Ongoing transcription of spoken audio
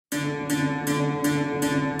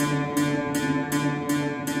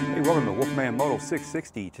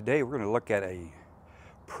660. Today we're going to look at a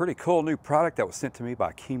pretty cool new product that was sent to me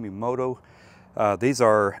by KemiMoto. These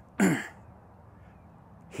are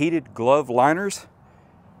heated glove liners,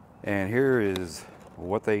 and here is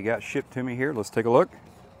what they got shipped to me here. Let's take a look.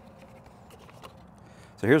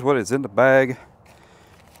 So here's what is in the bag.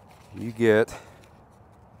 You get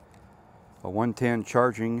a 110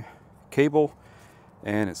 charging cable,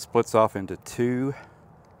 and it splits off into two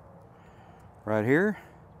right here.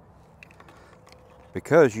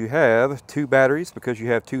 Because you have two batteries, because you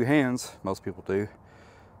have two hands, most people do,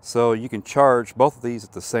 so you can charge both of these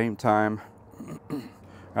at the same time. All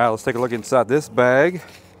right, let's take a look inside this bag.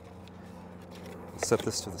 Set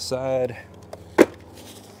this to the side.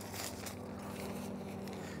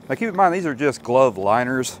 Now keep in mind, these are just glove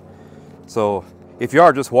liners, so if you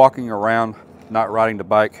are just walking around, not riding the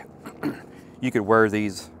bike, you could wear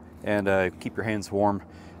these and keep your hands warm.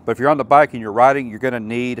 But if you're on the bike and you're riding, you're going to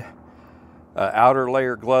need outer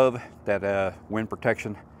layer glove, that wind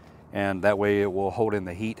protection, and that way it will hold in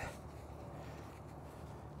the heat.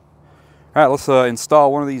 All right, let's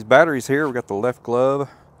install one of these batteries here. We got the left glove.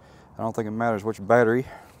 I don't think it matters which battery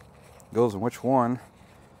goes in which one.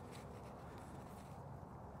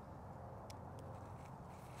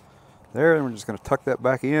 There, and we're just going to tuck that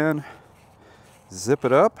back in, zip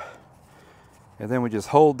it up, and then we just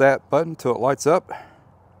hold that button till it lights up.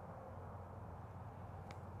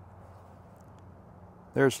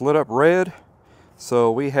 There's lit up red.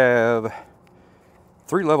 So we have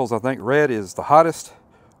 3 levels, I think. Red is the hottest,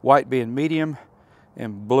 white being medium,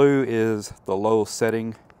 and blue is the low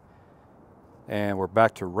setting. And we're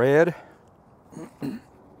back to red. All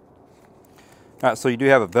right, so you do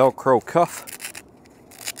have a Velcro cuff.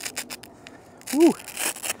 Woo,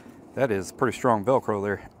 that is pretty strong Velcro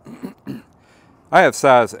there. I have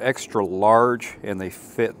size extra large, and they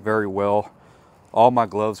fit very well. All my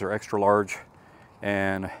gloves are extra large,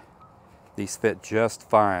 and these fit just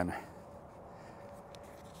fine.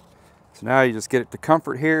 So now you just get it to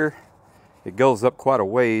comfort here. It goes up quite a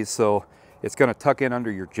ways, so it's going to tuck in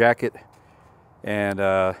under your jacket, and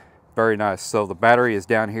very nice. So the battery is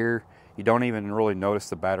down here. You don't even really notice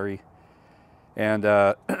the battery. And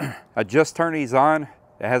I just turned these on.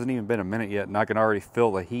 It hasn't even been a minute yet, and I can already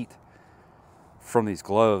feel the heat from these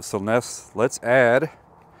gloves. So let's add.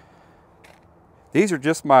 These are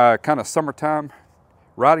just my kind of summertime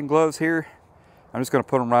riding gloves here. I'm just going to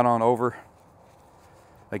put them right on over.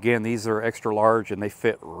 Again, these are extra large and they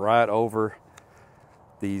fit right over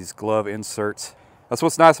these glove inserts. That's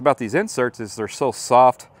what's nice about these inserts, is they're so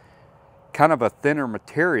soft, kind of a thinner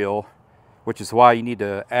material, which is why you need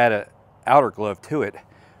to add an outer glove to it.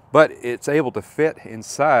 But it's able to fit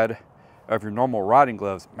inside of your normal riding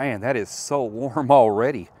gloves. Man, that is so warm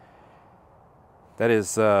already. That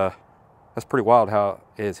is that's pretty wild how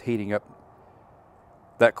it is heating up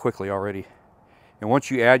that quickly already. And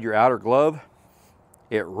once you add your outer glove,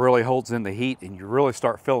 it really holds in the heat, and you really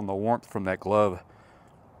start feeling the warmth from that glove.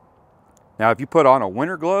 Now if you put on a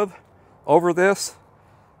winter glove over this,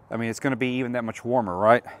 I mean, it's going to be even that much warmer,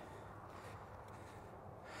 right?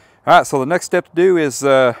 All right, so the next step to do is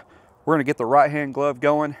we're going to get the right hand glove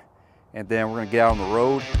going, and then we're going to get out on the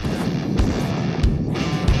road.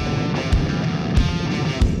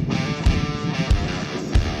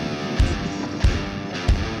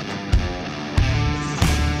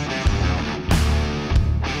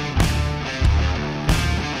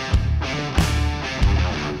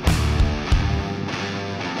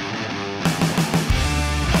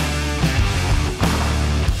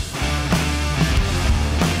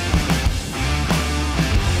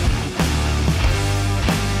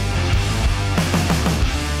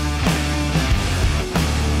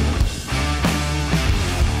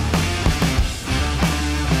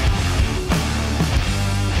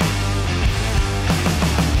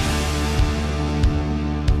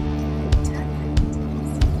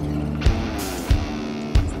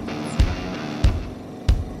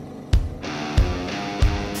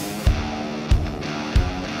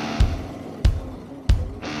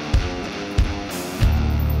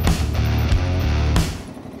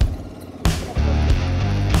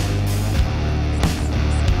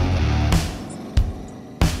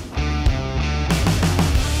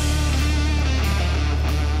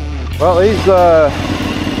 Well, these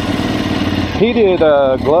heated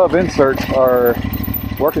glove inserts are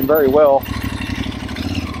working very well.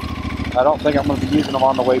 I don't think I'm going to be using them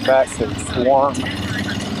on the way back because it's warm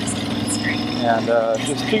and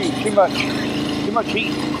just too much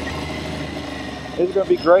heat. This is going to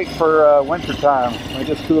be great for winter time when it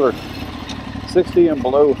gets cooler, 60 and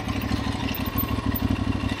below.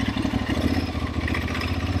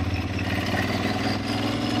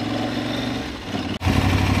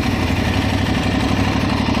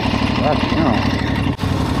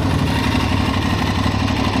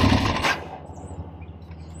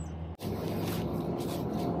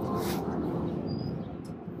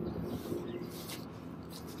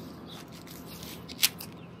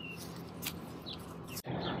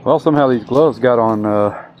 Well, somehow these gloves got on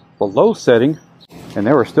the low setting, and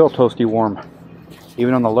they were still toasty warm,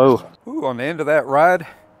 even on the low. Ooh, on the end of that ride,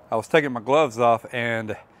 I was taking my gloves off,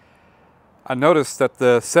 and I noticed that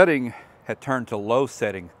the setting had turned to low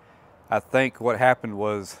setting. I think what happened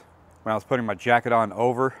was when I was putting my jacket on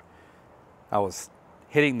over, I was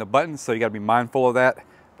hitting the buttons, so you gotta be mindful of that.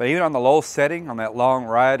 But even on the low setting, on that long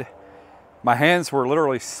ride, my hands were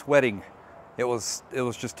literally sweating. It was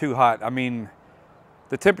just too hot. I mean,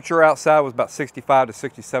 the temperature outside was about 65 to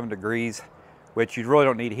 67 degrees, which you really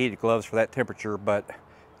don't need heated gloves for that temperature, but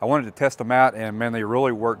I wanted to test them out, and man, they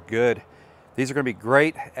really work good. These are gonna be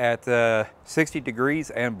great at 60 degrees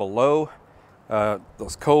and below.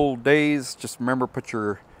 Those cold days, just remember, put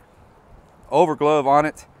your over glove on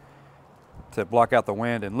it to block out the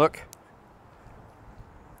wind. And look,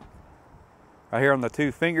 right here on the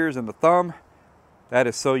 2 fingers and the thumb, that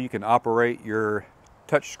is so you can operate your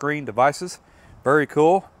touch screen devices. Very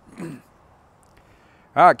cool.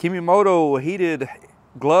 All right, KemiMoto heated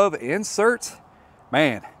glove inserts.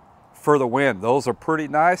 Man, for the win. Those are pretty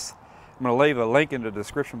nice. I'm gonna leave a link in the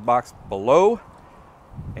description box below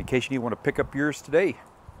in case you want to pick up yours today.